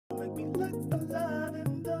What's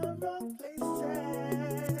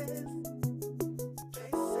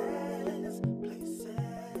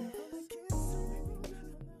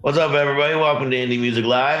up, everybody? Welcome to Indie Music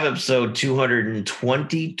Live, episode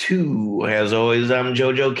 222. As always, I'm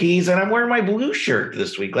JoJo Keys, and I'm wearing my blue shirt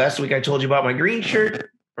this week. Last week, I told you about my green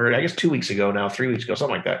shirt, or I guess 2 weeks ago now, 3 weeks ago,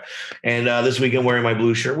 something like that. And this week, I'm wearing my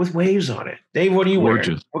blue shirt with waves on it. Dave, what are you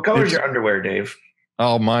wearing? What color is your underwear, Dave?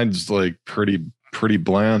 Oh, mine's like pretty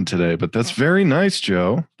bland today, but that's very nice,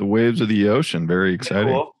 Joe. The waves of the ocean, very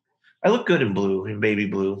exciting. Cool. I look good in blue, in baby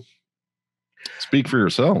blue. Speak for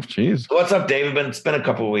yourself. Jeez. What's up, Dave? It's been a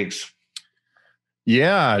couple of weeks.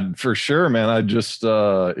 Yeah, for sure, man. I just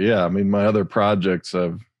I mean, my other projects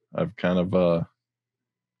I've kind of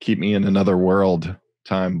keep me in another world.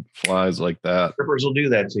 Time flies like that. Strippers will do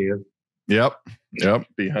that to you. Yep.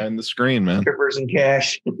 Behind the screen, man. Strippers and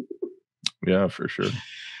cash. Yeah, for sure.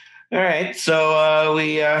 All right. So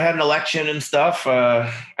we had an election and stuff. I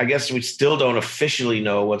guess we still don't officially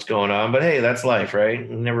know what's going on, but hey, that's life, right?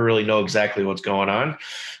 You never really know exactly what's going on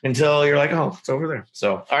until you're like, oh, it's over there.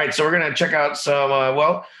 So, all right. So we're going to check out some,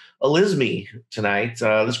 Elizmi tonight.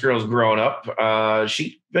 This girl's grown up.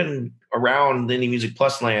 She's been around Indie Music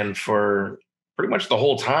Plus land for pretty much the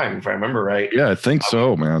whole time, if I remember right. Yeah, I think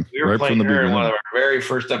so, man. We were playing her in one of our very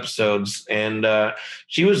first episodes, and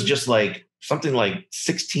she was just like something like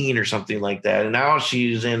 16 or something like that. And now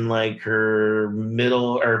she's in like her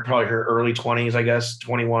middle or probably her early 20s, I guess,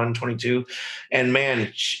 21, 22. And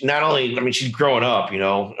man, not only, I mean, she's growing up,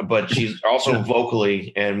 but she's also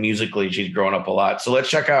vocally and musically, she's growing up a lot. So let's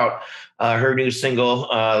check out her new single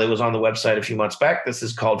that was on the website a few months back. This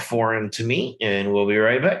is called Foreign to Me, and we'll be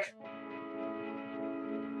right back.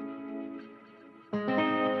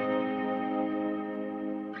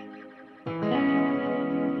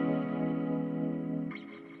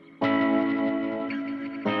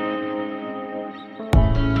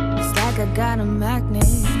 I got a magnet,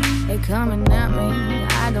 they coming at me.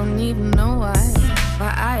 I don't even know why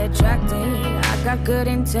I attract it. I got good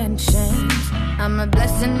intentions. I'm a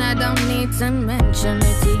blessing, I don't need to mention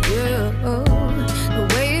it to you. The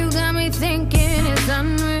way you got me thinking is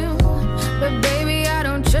unreal. But baby, I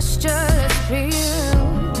don't trust you, let's be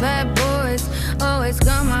real. Bad boys always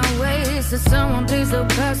come my way. So someone please don't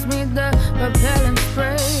pass me the repellent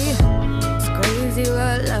spray. Crazy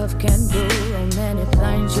what love can do, and then it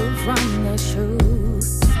blinds you from the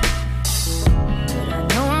truth. But I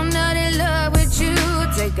know I'm not in love with you.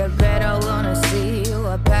 Take a bet, I wanna see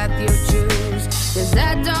what path you choose. Cause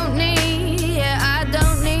I don't need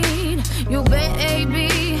you,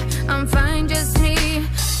 baby. I'm fine, just me.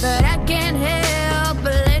 But I can't help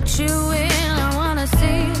but let you in. I wanna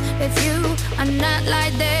see if you are not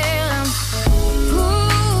like them.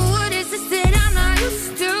 Ooh, what is this that I'm not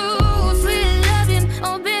used to?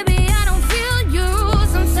 Oh baby, I don't feel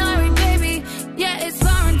used. I'm sorry, baby. Yeah, it's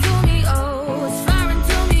foreign to me. Oh, it's foreign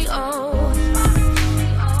to me. Oh,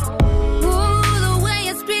 ooh, the way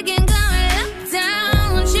you're speaking got me locked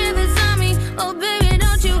down. Shivers on me. Oh baby,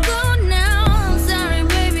 don't you go now. I'm sorry,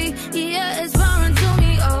 baby. Yeah, it's foreign to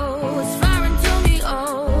me. Oh, it's foreign to me.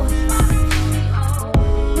 Oh,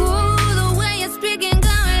 ooh, the way you're speaking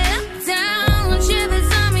got me locked down.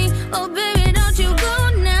 Shivers on me. Oh baby, don't you go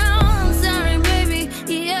now. I'm sorry, baby.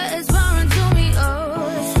 Yeah, it's foreign to me, oh,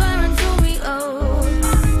 it's foreign to me, oh.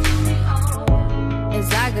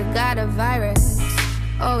 It's like I got a virus,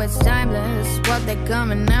 oh, it's timeless, what they're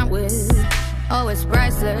coming out with. Oh, it's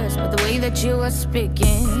priceless, but the way that you are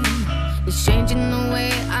speaking is changing the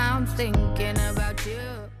way I'm thinking about you.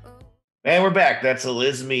 And we're back. That's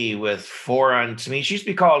Elizmi with Foreign to Me. She used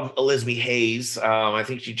to be called Elizmi Hayes. I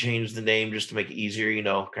think she changed the name just to make it easier,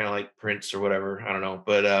 kind of like Prince or whatever. I don't know.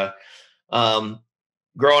 But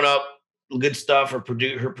growing up, good stuff. Her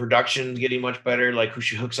production's getting much better, like who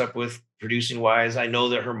she hooks up with producing wise. I know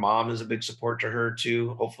that her mom is a big support to her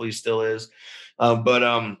too. Hopefully still is. But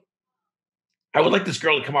I would like this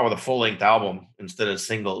girl to come out with a full-length album instead of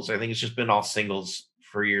singles. I think it's just been all singles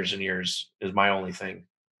for years and years is my only thing.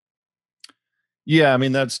 Yeah, I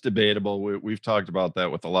mean, that's debatable. We've talked about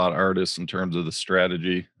that with a lot of artists in terms of the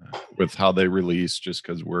strategy with how they release, just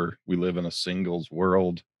because we live in a singles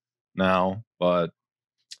world now. But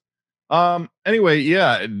anyway,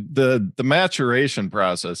 yeah, the maturation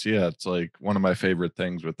process, yeah, it's like one of my favorite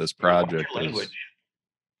things with this project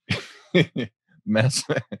is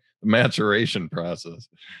maturation process.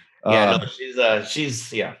 Yeah, no,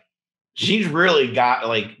 she's really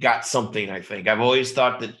got something. I think I've always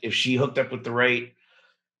thought that if she hooked up with the right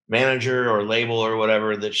manager or label or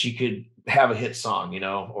whatever, that she could have a hit song,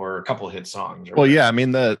 or a couple of hit songs. Well, yeah, I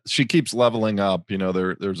mean she keeps leveling up.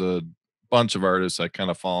 There's a bunch of artists that kind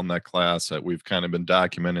of fall in that class that we've kind of been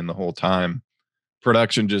documenting the whole time.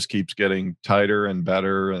 Production just keeps getting tighter and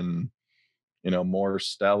better and, more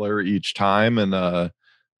stellar each time. And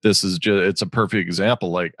this is just, it's a perfect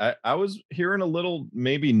example. Like I was hearing a little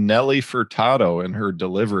maybe Nelly Furtado in her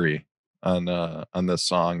delivery on this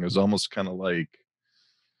song. It was almost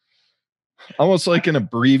like an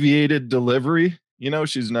abbreviated delivery.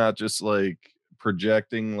 She's not just like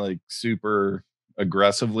projecting like super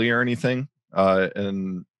aggressively or anything. But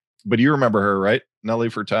you remember her, right? Nelly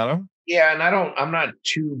Furtado? Yeah, and I'm not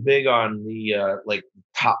too big on the like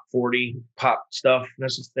top 40 pop stuff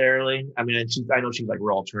necessarily. I mean, I know she's like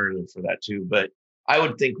real alternative for that too, but I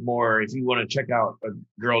would think more if you want to check out a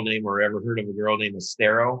girl name or ever heard of a girl named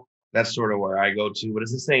Estero, that's sort of where I go to. But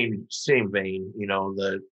it's the same vein,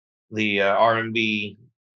 the R&B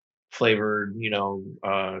flavored,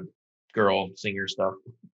 girl singer stuff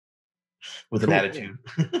with an attitude.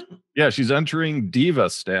 Yeah, she's entering diva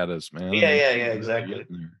status, man. Yeah, exactly.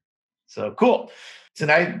 So cool.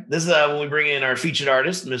 Tonight, this is when we bring in our featured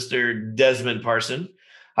artist, Mr. Desmond Parson.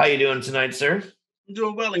 How you doing tonight, sir? I'm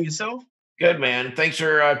doing well, and yourself? Good, man. Thanks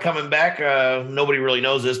for coming back. Nobody really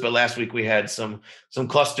knows this, but last week we had some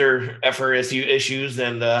cluster issues,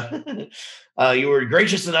 and you were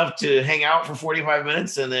gracious enough to hang out for 45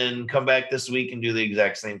 minutes and then come back this week and do the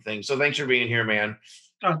exact same thing. So thanks for being here, man.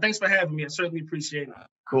 Thanks for having me. I certainly appreciate it.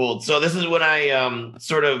 Cool. So this is when I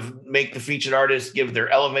sort of make the featured artist give their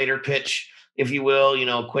elevator pitch, if you will,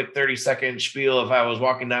 quick 30-second spiel. If I was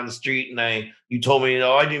walking down the street and you told me,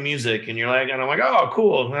 I do music, and I'm like, oh,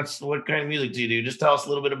 cool. That's what kind of music do you do? Just tell us a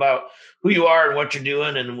little bit about who you are and what you're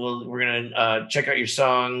doing, and we're gonna check out your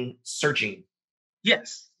song "Searching."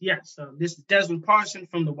 Yes. This is Desmond Parson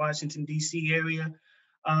from the Washington, D.C. area.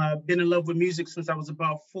 Been in love with music since I was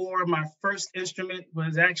about 4. My first instrument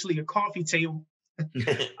was actually a coffee table.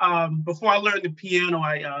 Before I learned the piano,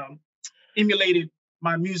 I emulated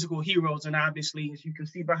my musical heroes, and obviously, as you can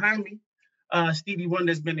see behind me, Stevie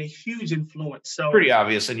Wonder has been a huge influence. So pretty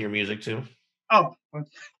obvious in your music too. Oh, well,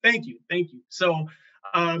 thank you. So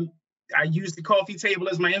I used the coffee table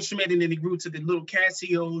as my instrument, and then it grew to the little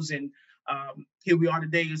Casios, and here we are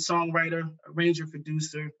today, a songwriter, arranger,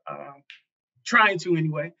 producer, trying to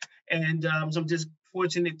anyway. And so I'm just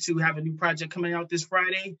fortunate to have a new project coming out this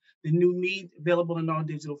Friday, The New Me, available in all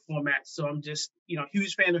digital formats. So I'm just,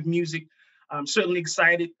 huge fan of music. I'm certainly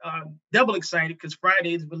excited, double excited, because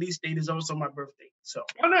Friday's release date is also my birthday. So.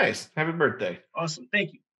 Oh, nice. Happy birthday. Awesome.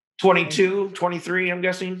 Thank you. 22, 23, I'm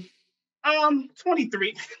guessing?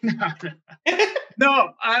 23.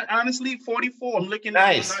 No, honestly, 44. I'm looking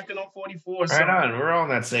at knocking on 44. Right on. We're all in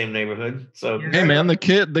that same neighborhood. So yeah. Hey, man, the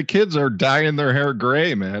kids are dyeing their hair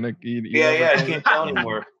gray, man. I can't tell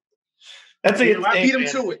anymore. That's it. I beat them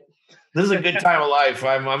to it. This is a good time of life.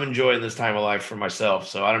 I'm enjoying this time of life for myself.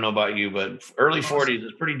 So I don't know about you, but early 40s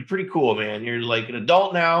is pretty cool, man. You're like an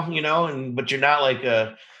adult now, but you're not like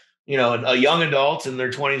a young adult in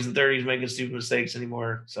their 20s and 30s making stupid mistakes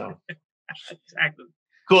anymore. So exactly.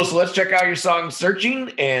 Cool. So let's check out your song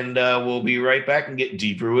 "Searching," and we'll be right back and get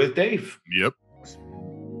deeper with Dave. Yep.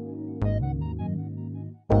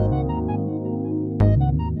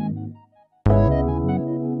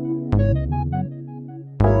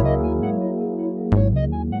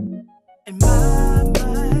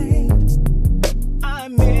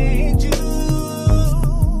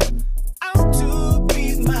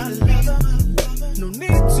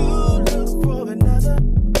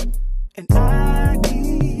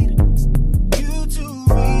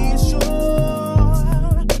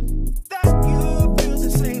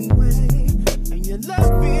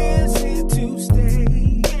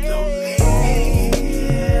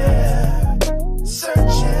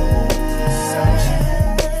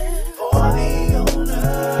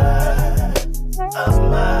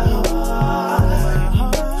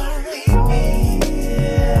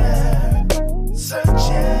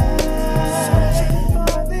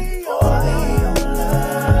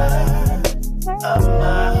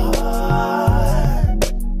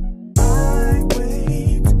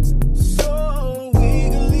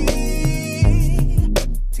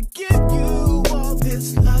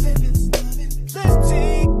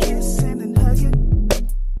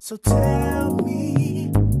 So tell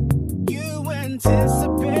me, you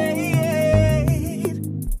anticipate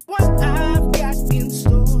what I've got in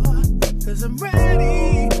store, 'cause I'm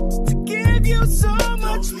ready to give you so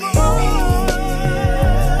much more.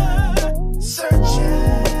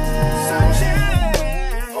 Searching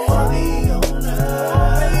for the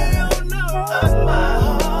owner of my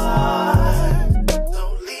heart.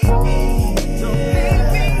 Don't leave me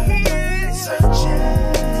here. Searching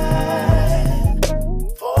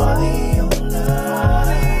for the owner.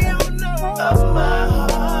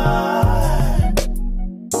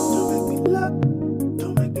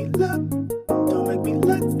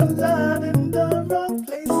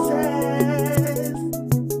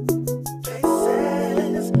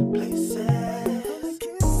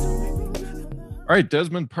 All right,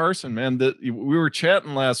 Desmond Parson, man. We were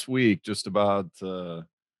chatting last week just about some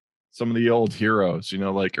of the old heroes,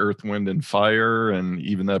 like Earth, Wind, and Fire, and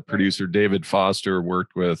even that Right. producer David Foster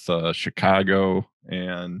worked with Chicago,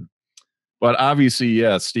 but obviously,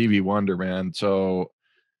 yeah, Stevie Wonder, man. So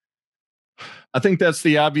I think that's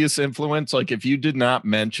the obvious influence. Like, if you did not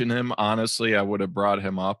mention him, honestly, I would have brought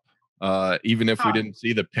him up. Even if we Huh. didn't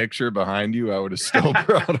see the picture behind you, I would have still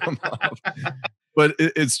brought him up. But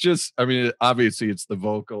it's just, I mean, obviously, it's the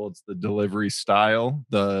vocal, it's the delivery style,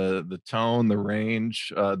 the tone, the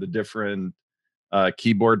range, the different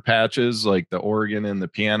keyboard patches, like the organ and the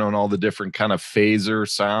piano, and all the different kind of phaser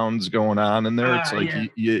sounds going on in there. It's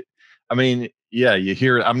like Yeah. I mean, yeah, you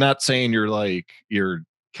hear it. I'm not saying you're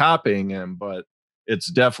copying him, but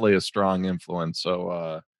it's definitely a strong influence.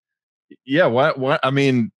 So, yeah, what, I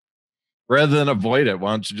mean, rather than avoid it,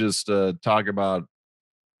 why don't you just talk about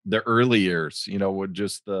the early years, with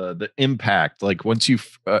just the impact, like once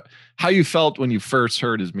how you felt when you first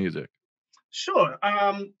heard his music. Sure.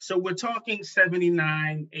 So we're talking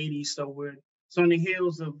 79, 80. It's on the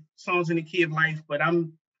heels of Songs in the Key of Life, but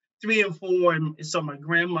I'm 3 and 4. And so my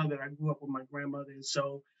grandmother, I grew up with my grandmother. And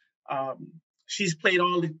so she's played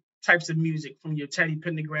all the types of music from your Teddy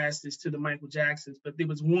Pendergrasses to the Michael Jacksons. But there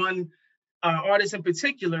was one artist in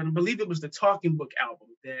particular, and I believe it was the Talking Book album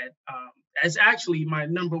that is actually my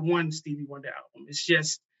 #1 Stevie Wonder album. It's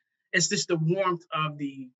just the warmth of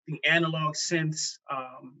the analog synths.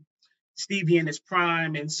 Stevie in his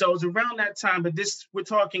prime. And so it's around that time, but we're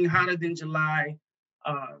talking Hotter Than July,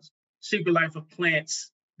 Secret Life of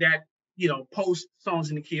Plants, that, post Songs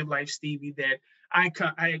in the Key of Life Stevie that I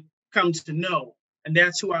come to know. And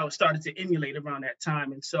that's who I started to emulate around that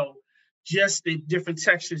time. And so just the different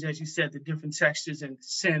textures, as you said, the different textures and the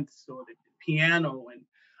synths or the piano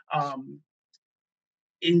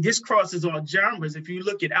and this crosses all genres. If you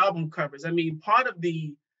look at album covers, I mean, part of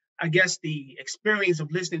the experience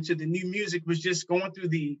of listening to the new music was just going through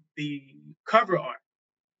the cover art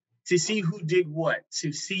to see who did what,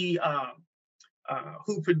 to see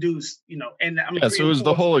who produced, and I'm Yeah, so it was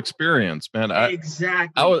the whole experience, man.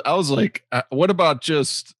 Exactly. I was like, what about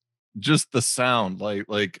just the sound?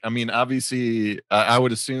 Like, I mean, obviously, I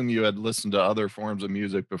would assume you had listened to other forms of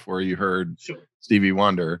music before you heard Sure. Stevie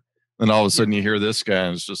Wonder. Then all of a sudden you hear this guy,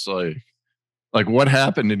 and it's just like what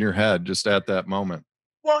happened in your head just at that moment?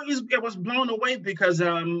 Well, it was blown away because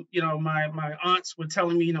my aunts were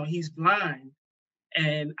telling me, he's blind,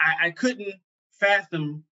 and I couldn't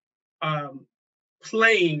fathom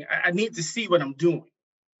playing. I need to see what I'm doing.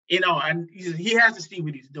 And he has to see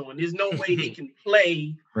what he's doing. There's no way he can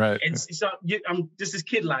play. Right. And so this is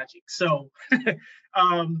kid logic. So,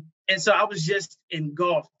 and so I was just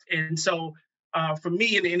engulfed. And so for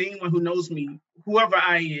me and anyone who knows me, whoever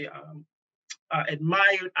I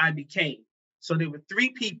admired, I became. So there were 3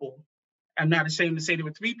 people. I'm not ashamed to say there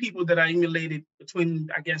were 3 people that I emulated between,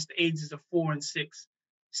 I guess, the ages of 4 and 6.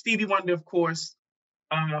 Stevie Wonder, of course,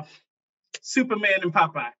 Superman, and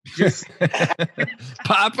Popeye.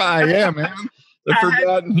 Popeye, yeah, man. The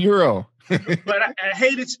forgotten hero. But I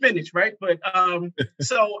hated spinach, right? But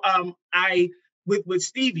I with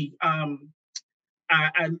Stevie, I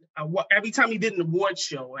every time he did an award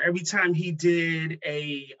show, or every time he did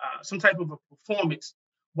some type of a performance,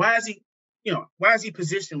 why is he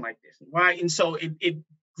positioned like this? Why? And so it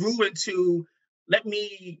grew into,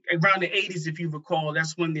 around the 80s, if you recall,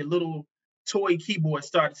 that's when the little toy keyboard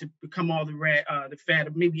started to become all the fad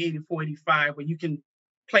of maybe 84, 85, where you can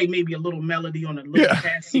play maybe a little melody on a little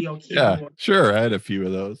Casio keyboard. Yeah, sure. I had a few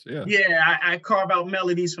of those. Yeah. Yeah, I carve out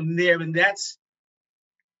melodies from there. And that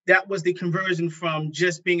was the conversion from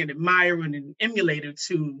just being an admirer and an emulator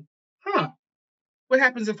to, what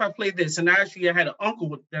happens if I play this? And I had an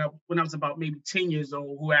uncle when I was about maybe 10 years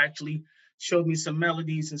old who actually showed me some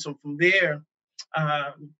melodies. And so from there,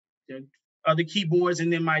 other keyboards,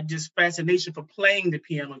 and then my just fascination for playing the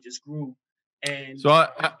piano just grew. And so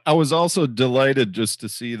I was also delighted just to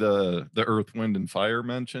see the Earth, Wind, and Fire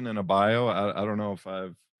mention in a bio. I don't know if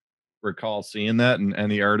I've recall seeing that in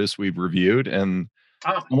any artists we've reviewed, and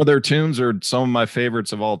some of their tunes are some of my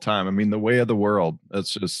favorites of all time. I mean, The Way of the World, that's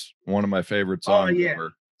just one of my favorite songs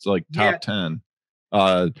ever. It's like top 10.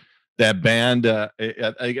 That band, I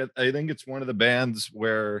think it's one of the bands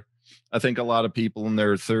where I think a lot of people in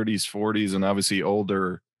their 30s, 40s, and obviously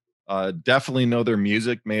older definitely know their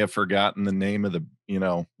music, may have forgotten the name of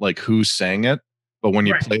like who sang it. But when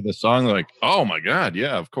you play the song, they're like, oh my God,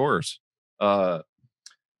 yeah, of course.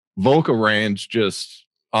 Vocal range just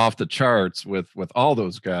off the charts with all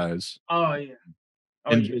those guys. Oh yeah.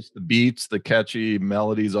 And just the beats, the catchy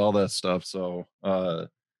melodies, all that stuff. So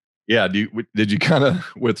Yeah. Did you kind of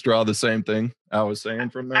withdraw the same thing I was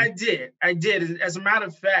saying from them? I did. As a matter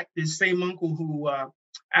of fact, this same uncle who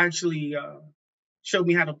actually showed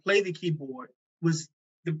me how to play the keyboard was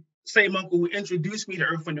the same uncle who introduced me to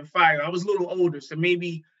Earth, Wind, and Fire. I was a little older, so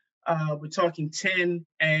maybe we're talking 10,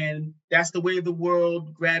 and That's the Way of the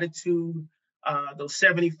World, Gratitude, those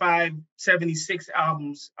 75, 76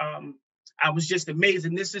 albums. I was just amazed.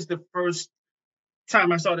 And this is the first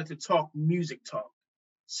time I started to talk music talk.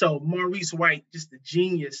 So Maurice White, just a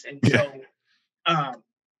genius. And so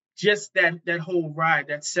just that whole ride,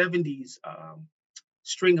 that 70s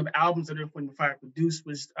string of albums that Earth, Wind, and Fire produced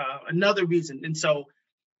was another reason. And so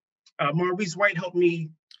Maurice White helped me.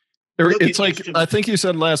 It's like, I think you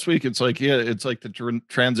said last week, it's like the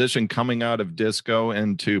transition coming out of disco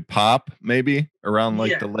into pop, maybe around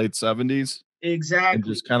like the late 70s. Exactly. And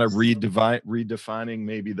just kind of redefining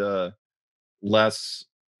maybe the less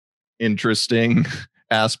interesting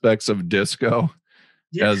aspects of disco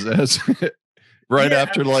as right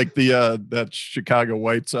after like the that Chicago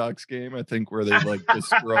White Sox game, I think, where they like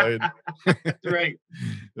destroyed. Right.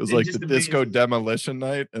 It was like the disco demolition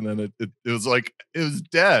night, and then it was like it was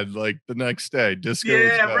dead like the next day. Disco.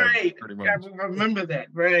 Yeah, was right. Pretty much. I remember that.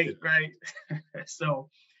 Right.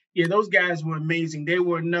 So yeah, those guys were amazing. They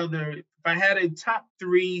were another. If I had a top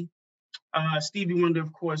three, Stevie Wonder,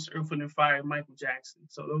 of course, Earth, Wind, and Fire, Michael Jackson.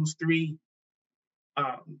 So those three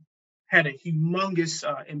had a humongous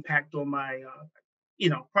impact on my,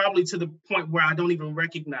 probably to the point where I don't even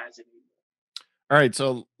recognize it anymore. All right.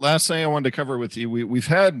 So last thing I wanted to cover with you, we've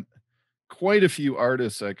had quite a few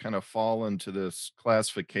artists that kind of fall into this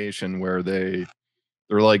classification where they're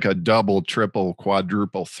like a double, triple,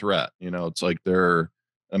 quadruple threat. It's like they're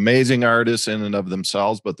amazing artists in and of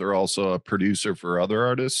themselves, but they're also a producer for other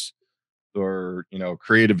artists, or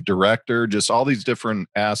creative director, just all these different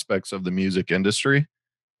aspects of the music industry.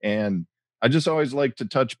 And I just always like to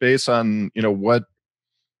touch base on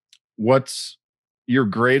what's your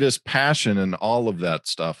greatest passion in all of that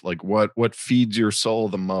stuff, like what feeds your soul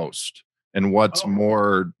the most, and what's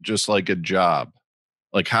more just like a job.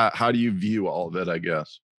 Like how do you view all of it, I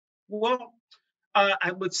guess? Well,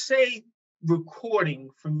 I would say recording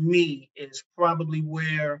for me is probably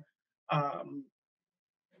where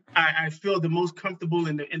I feel the most comfortable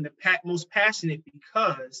and most passionate,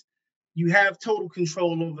 because you have total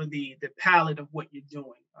control over the palette of what you're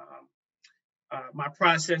doing. My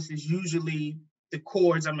process is usually the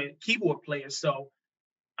chords. I'm a keyboard player, so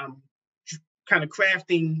I'm kind of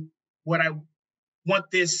crafting what I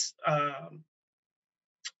want this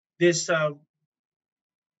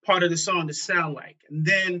part of the song to sound like. And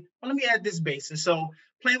then let me add this bass. And so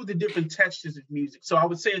playing with the different textures of music. So I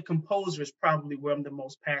would say a composer is probably where I'm the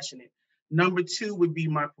most passionate. Number two would be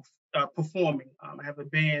my performing. I have a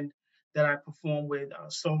band that I perform with,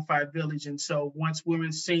 Stone 5 Village. And so once we're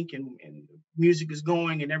in sync and music is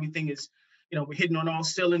going and everything is, we're hitting on all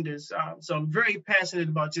cylinders. So I'm very passionate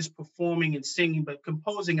about just performing and singing, but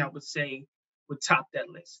composing, I would say, would top that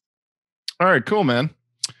list. All right, cool, man.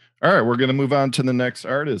 All right, we're going to move on to the next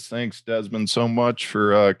artist. Thanks, Desmond, so much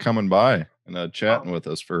for coming by and chatting with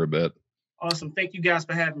us for a bit. Awesome. Thank you guys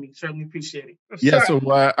for having me. Certainly appreciate it. Yeah, so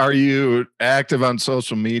are you active on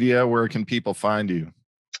social media? Where can people find you?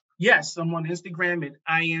 Yes, I'm on Instagram at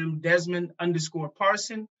I am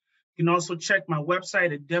Desmond_Parson. You can also check my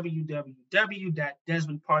website at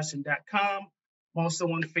www.desmondparson.com. I'm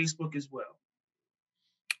also on Facebook as well.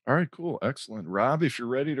 All right, cool. Excellent. Rob, if you're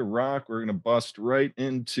ready to rock, we're going to bust right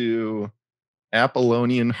into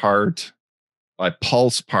Apollonian Heart by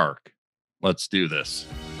Pulse Park. Let's do this.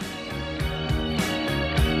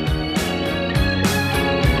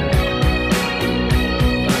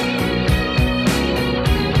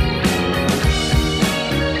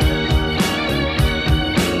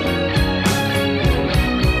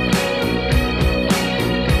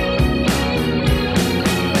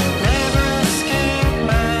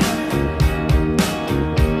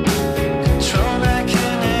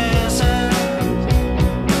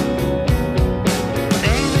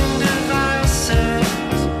 Aiming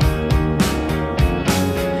devices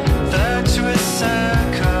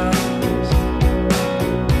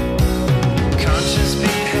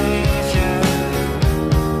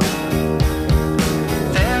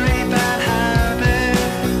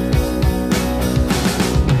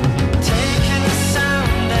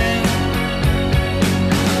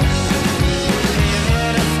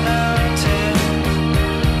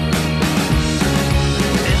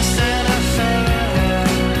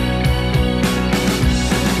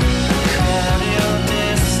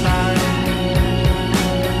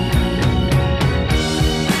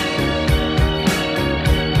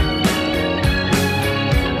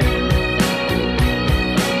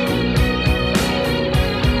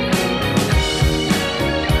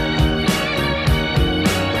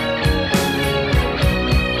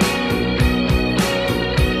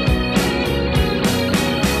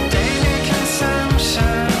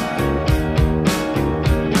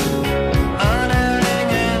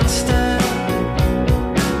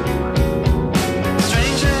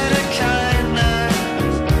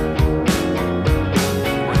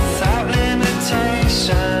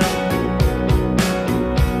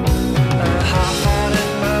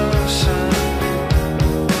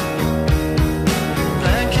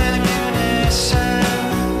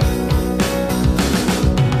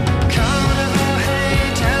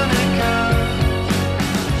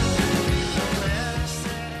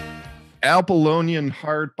Apollonian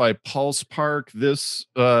Heart by Pulse Park. This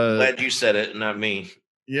Glad you said it, not me.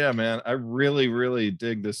 yeah, man, I really, really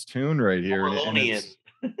dig this tune right here. And it's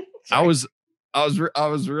I Sorry.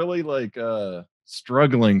 was really like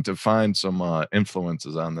struggling to find some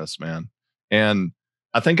influences on this, man. And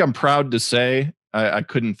I think I'm proud to say I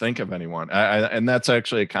couldn't think of anyone. And that's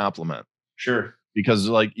actually a compliment Sure. because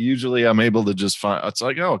like usually I'm able to just find it's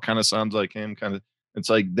like, oh, it kind of sounds like him, kind of it's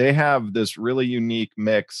like they have this really unique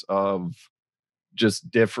mix of just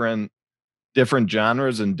different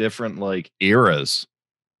genres and different like eras.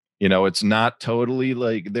 You know, it's not totally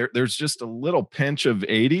like there's just a little pinch of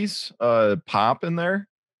 80s pop in there,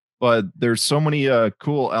 but there's so many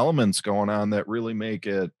cool elements going on that really make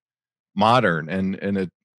it modern and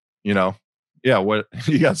it, you know, yeah, what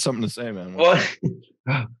you got something to say, man? Well,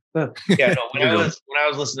 yeah, no. When You're I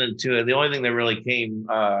was listening to it, the only thing that really came,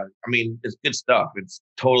 I mean, it's good stuff. It's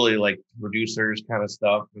totally like producers kind of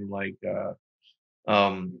stuff, and like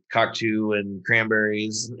Cocteau and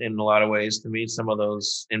Cranberries in a lot of ways. To me, some of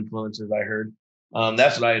those influences I heard.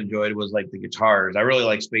 That's what I enjoyed was like the guitars. I really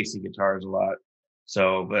like spacey guitars a lot.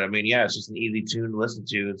 So, but I mean, yeah, it's just an easy tune to listen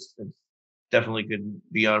to. It's definitely could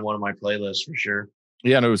be on one of my playlists for sure.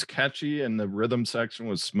 Yeah, and it was catchy, and the rhythm section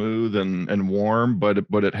was smooth and warm, but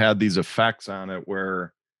it had these effects on it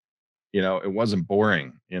where you know it wasn't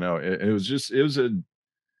boring. You know, it was just it was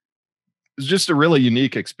just a really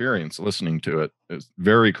unique experience listening to it. It's a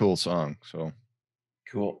very cool song. So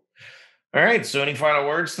Cool. All right. So, any final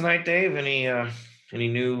words tonight, Dave? Any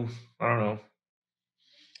new, I don't know,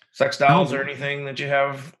 sex dolls or anything that you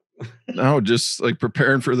have? no, just like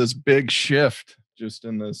preparing for this big shift, just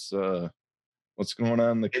in this what's going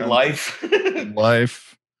on in the In country, life? in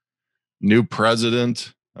life, new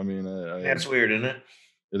president. I mean, That's weird, isn't it?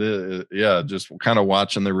 it is, yeah, just kind of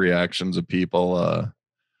watching the reactions of people.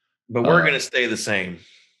 But we're going to stay the same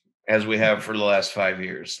as we have for the last 5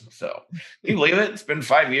 years. So, can you believe it? It's been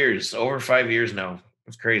 5 years, over 5 years now.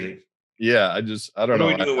 It's crazy. Yeah, I don't What are know.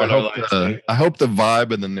 we doing I with our hope lives, Dave? I hope the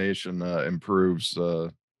vibe in the nation improves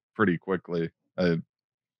pretty quickly.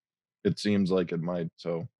 It seems like it might.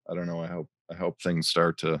 So I don't know. I hope things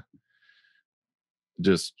start to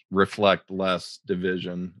just reflect less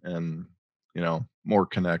division and you know more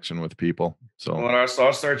connection with people. So Well,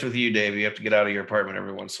 I'll start with you, Dave. You have to get out of your apartment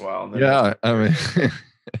every once in a while. And then yeah, I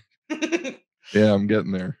mean, yeah, I'm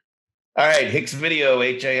getting there. all right, Hicks Video,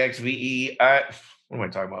 HIXVEI. What am I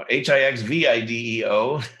talking about?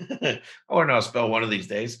 HIXVIDEO. I want to know how to spell one of these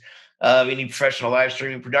days. We need professional live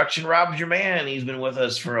streaming production. Rob's your man. He's been with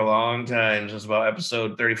us for a long time, since about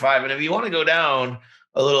episode 35. And if you want to go down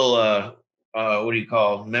a little, what do you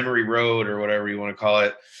call memory road or whatever you want to call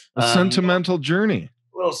it, A sentimental journey.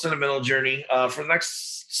 little sentimental journey. For the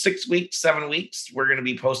next 6 weeks, 7 weeks, we're going to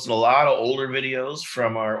be posting a lot of older videos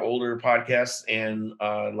from our older podcasts and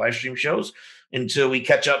live stream shows until we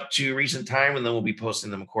catch up to recent time, and then we'll be posting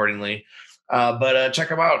them accordingly. But check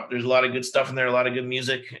them out. There's a lot of good stuff in there, a lot of good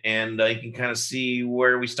music, and you can kind of see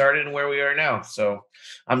where we started and where we are now. So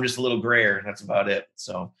I'm just a little grayer. That's about it.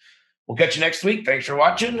 So we'll catch you next week. Thanks for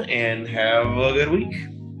watching, and have a good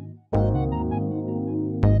week.